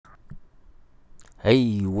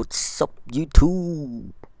Hey, what's up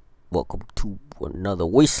YouTube? Welcome to another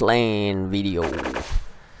Wasteland video.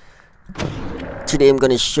 Today I'm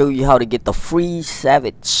gonna show you how to get the free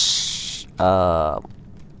Savage armor.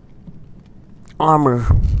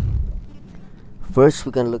 First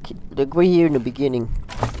we're gonna look right here in the beginning.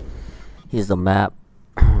 Here's the map.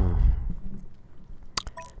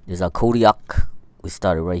 There's our Kodiak. We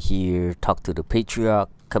started right here, talk to the Patriarch,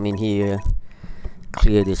 come in here,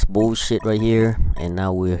 clear this bullshit right here, and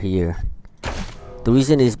now we're here. The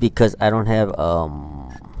reason is because I don't have oh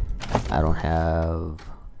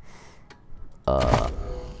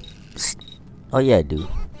yeah, I do.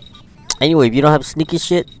 Anyway, if you don't have sneaky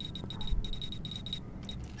shit,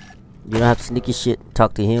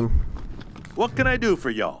 talk to him. What can I do for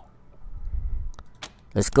y'all?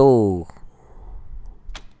 Let's go.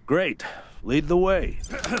 Great. Lead the way.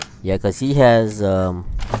 Yeah, cause he has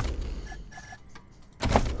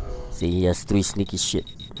see, he has 3 sneaky shit.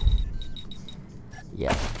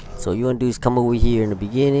 Yeah. So you wanna do is come over here in the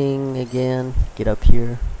beginning again. Get up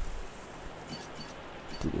here.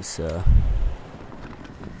 Do this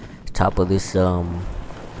top of this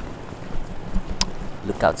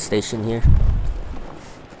lookout station here.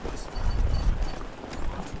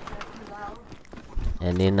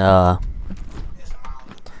 And then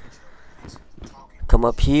come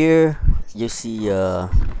up here. You see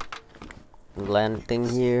land thing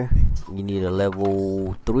here. You need a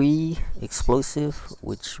level 3 explosive,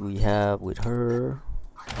 which we have with her.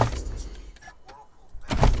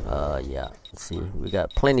 Yeah, let's see, we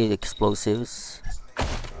got plenty of explosives.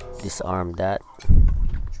 Disarm that.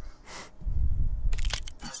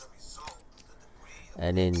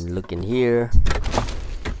 And then look in here,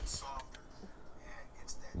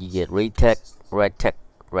 you get red tech.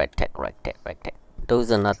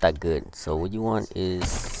 Those are not that good. So what you want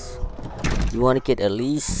is, you want to get at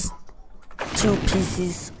least 2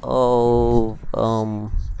 pieces of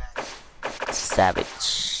Savage.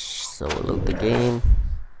 So load the game.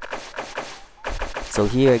 So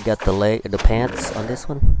here I got the pants on this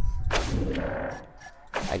one.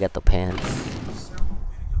 I got the pants.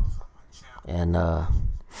 And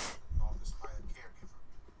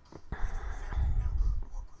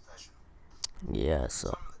yeah,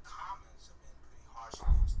 so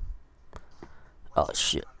oh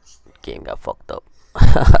shit, game got fucked up.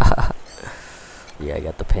 Yeah, I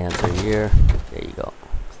got the pants right here. There you go.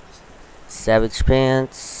 Savage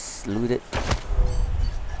pants, loot it.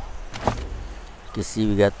 You can see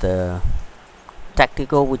we got the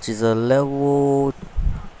tactical, which is a level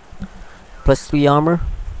 +3 armor,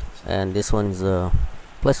 and this one's a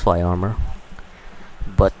 +5 armor.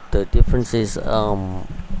 But the difference is what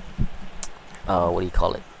do you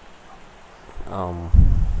call it?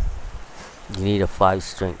 You need a 5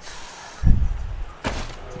 strength.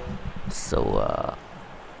 So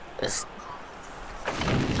let's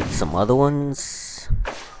get some other ones.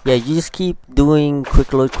 Yeah, you just keep doing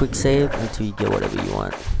quick load, quick save until you get whatever you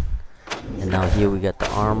want. And now here we got the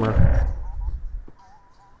armor.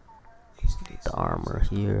 Get the armor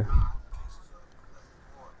here.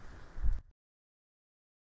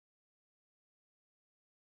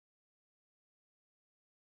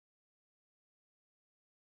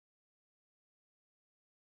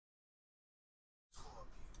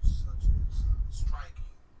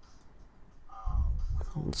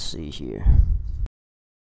 Let's see here.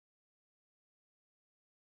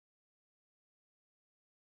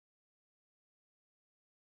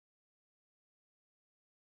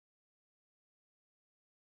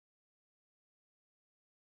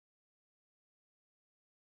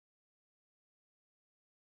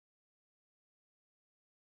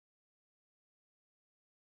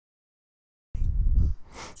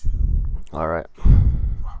 All right.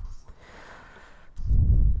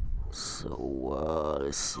 So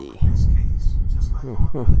let's see.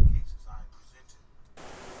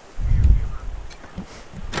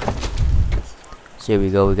 So here we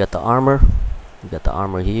go. We got the armor. We got the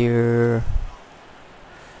armor here.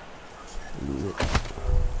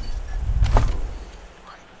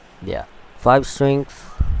 Yeah, 5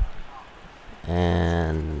 strength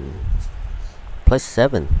and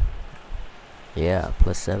 +7. Yeah,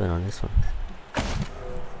 +7 on this one.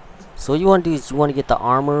 So what you want to do is you want to get the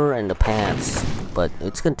armor and the pants, but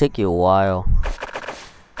it's gonna take you a while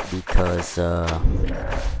because a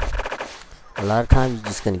lot of times you're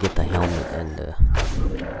just gonna get the helmet and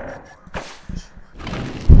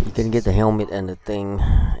you're gonna get the helmet and the thing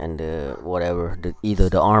and whatever, either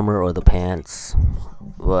the armor or the pants.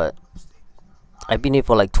 But I've been here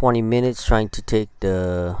for like 20 minutes trying to get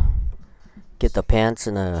the pants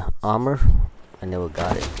and the armor. I never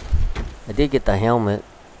got it. I did get the helmet,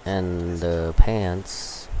 and the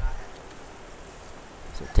pants.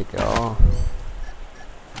 So take it all.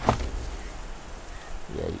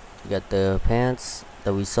 Yeah, you got the pants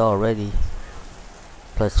that we saw already.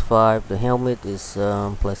 +5. The helmet is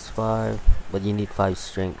 +5, but you need 5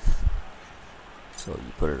 strength. So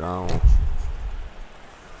you put it on.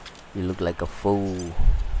 You look like a fool.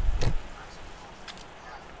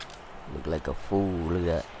 Look like a fool. Look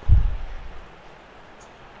at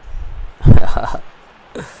that.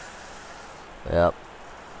 Yep.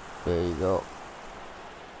 There you go.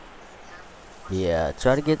 Yeah,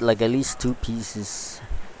 try to get like at least 2 pieces.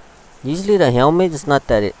 Usually the helmet is not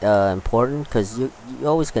that important, because you're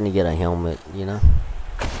always gonna get a helmet, you know.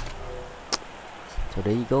 So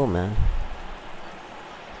there you go, man.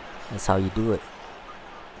 That's how you do it.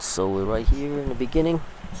 So we're right here in the beginning.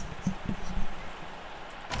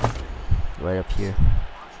 Right up here.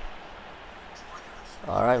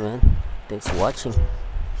 Alright, man. Thanks for watching.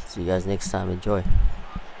 See you guys next time. Enjoy.